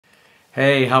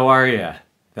Hey, how are you?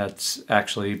 That's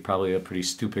actually probably a pretty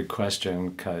stupid question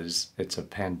because it's a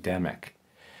pandemic.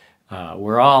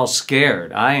 We're all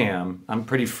scared. I am. I'm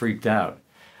pretty freaked out.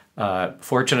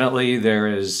 Fortunately, there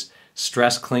is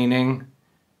stress cleaning,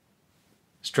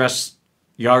 stress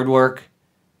yard work,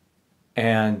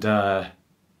 and, beer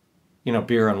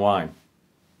and wine,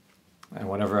 and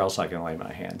whatever else I can lay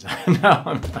my hands on. No,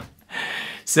 I'm not.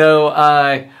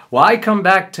 So, why come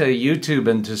back to YouTube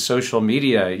and to social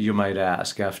media, you might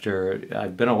ask, after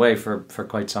I've been away for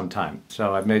quite some time.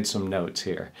 So I've made some notes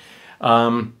here.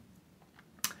 I'm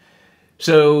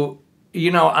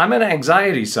an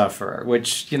anxiety sufferer,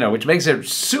 which makes it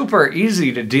super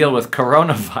easy to deal with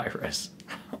coronavirus.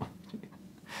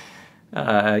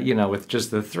 With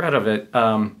just the threat of it.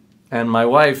 And my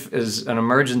wife is an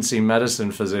emergency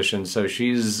medicine physician, so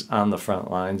she's on the front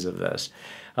lines of this.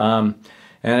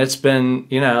 And it's been,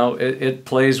 it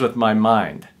plays with my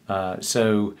mind. I've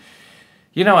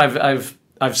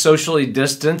socially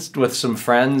distanced with some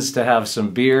friends to have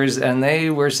some beers, and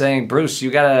they were saying, Bruce, you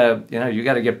gotta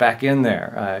get back in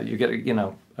there. You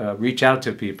gotta, reach out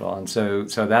to people. And so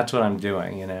that's what I'm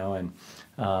doing, and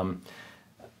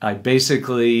I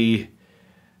basically,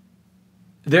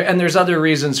 there's other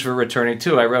reasons for returning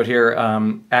too. I wrote here,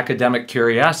 academic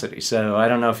curiosity. So I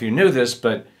don't know if you knew this,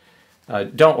 but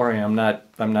don't worry, I'm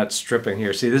not stripping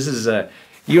here. See, this is a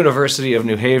University of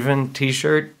New Haven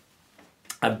t-shirt.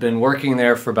 I've been working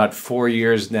there for about 4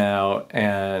 years now,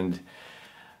 and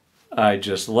I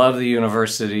just love the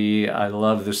university. I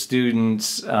love the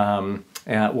students. And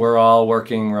we're all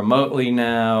working remotely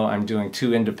now. I'm doing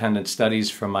 2 independent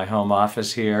studies from my home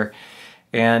office here.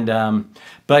 And,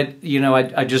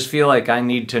 I just feel like I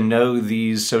need to know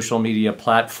these social media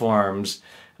platforms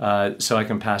so I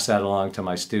can pass that along to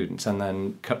my students, and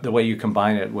then the way you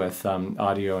combine it with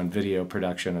audio and video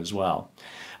production as well.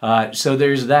 So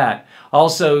there's that.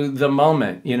 Also, the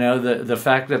moment, the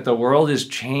fact that the world is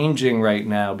changing right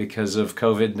now because of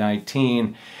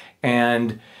COVID-19.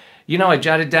 And, I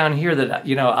jotted down here that,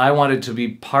 I wanted to be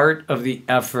part of the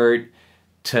effort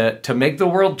to make the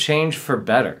world change for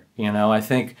better. I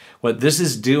think what this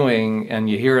is doing, and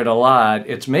you hear it a lot,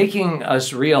 it's making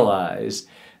us realize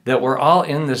that we're all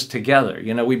in this together.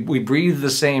 We breathe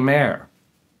the same air.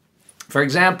 For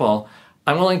example,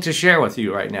 I'm willing to share with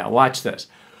you right now. Watch this.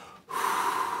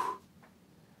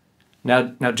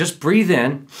 Now just breathe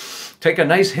in, take a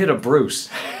nice hit of Bruce.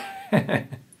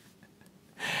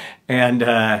 And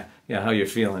how you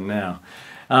feeling now?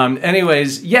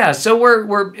 So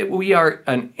we are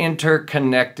an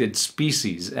interconnected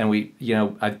species, and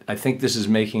I think this is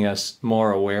making us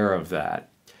more aware of that.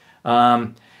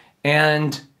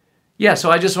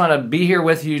 So I just want to be here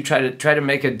with you, try to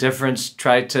make a difference,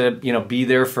 try to, be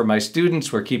there for my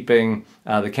students. We're keeping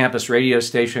the campus radio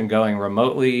station going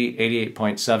remotely,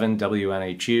 88.7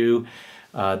 WNHU.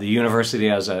 The university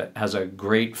has a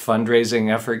great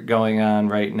fundraising effort going on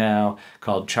right now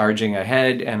called Charging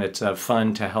Ahead, and it's a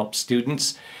fund to help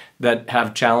students that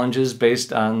have challenges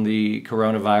based on the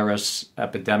coronavirus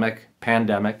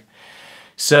pandemic.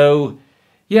 So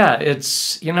yeah,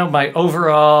 it's, my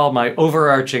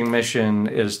overarching mission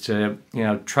is to,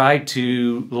 try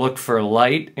to look for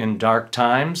light in dark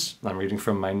times. I'm reading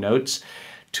from my notes.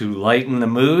 To lighten the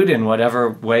mood in whatever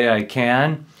way I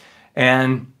can,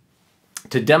 and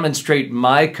to demonstrate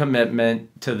my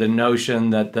commitment to the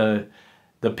notion that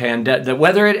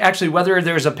whether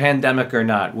there's a pandemic or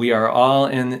not, we are all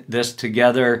in this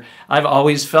together. I've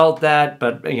always felt that,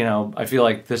 but I feel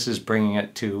like this is bringing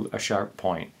it to a sharp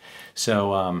point.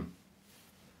 So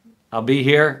I'll be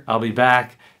here, I'll be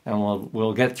back, and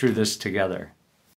we'll get through this together.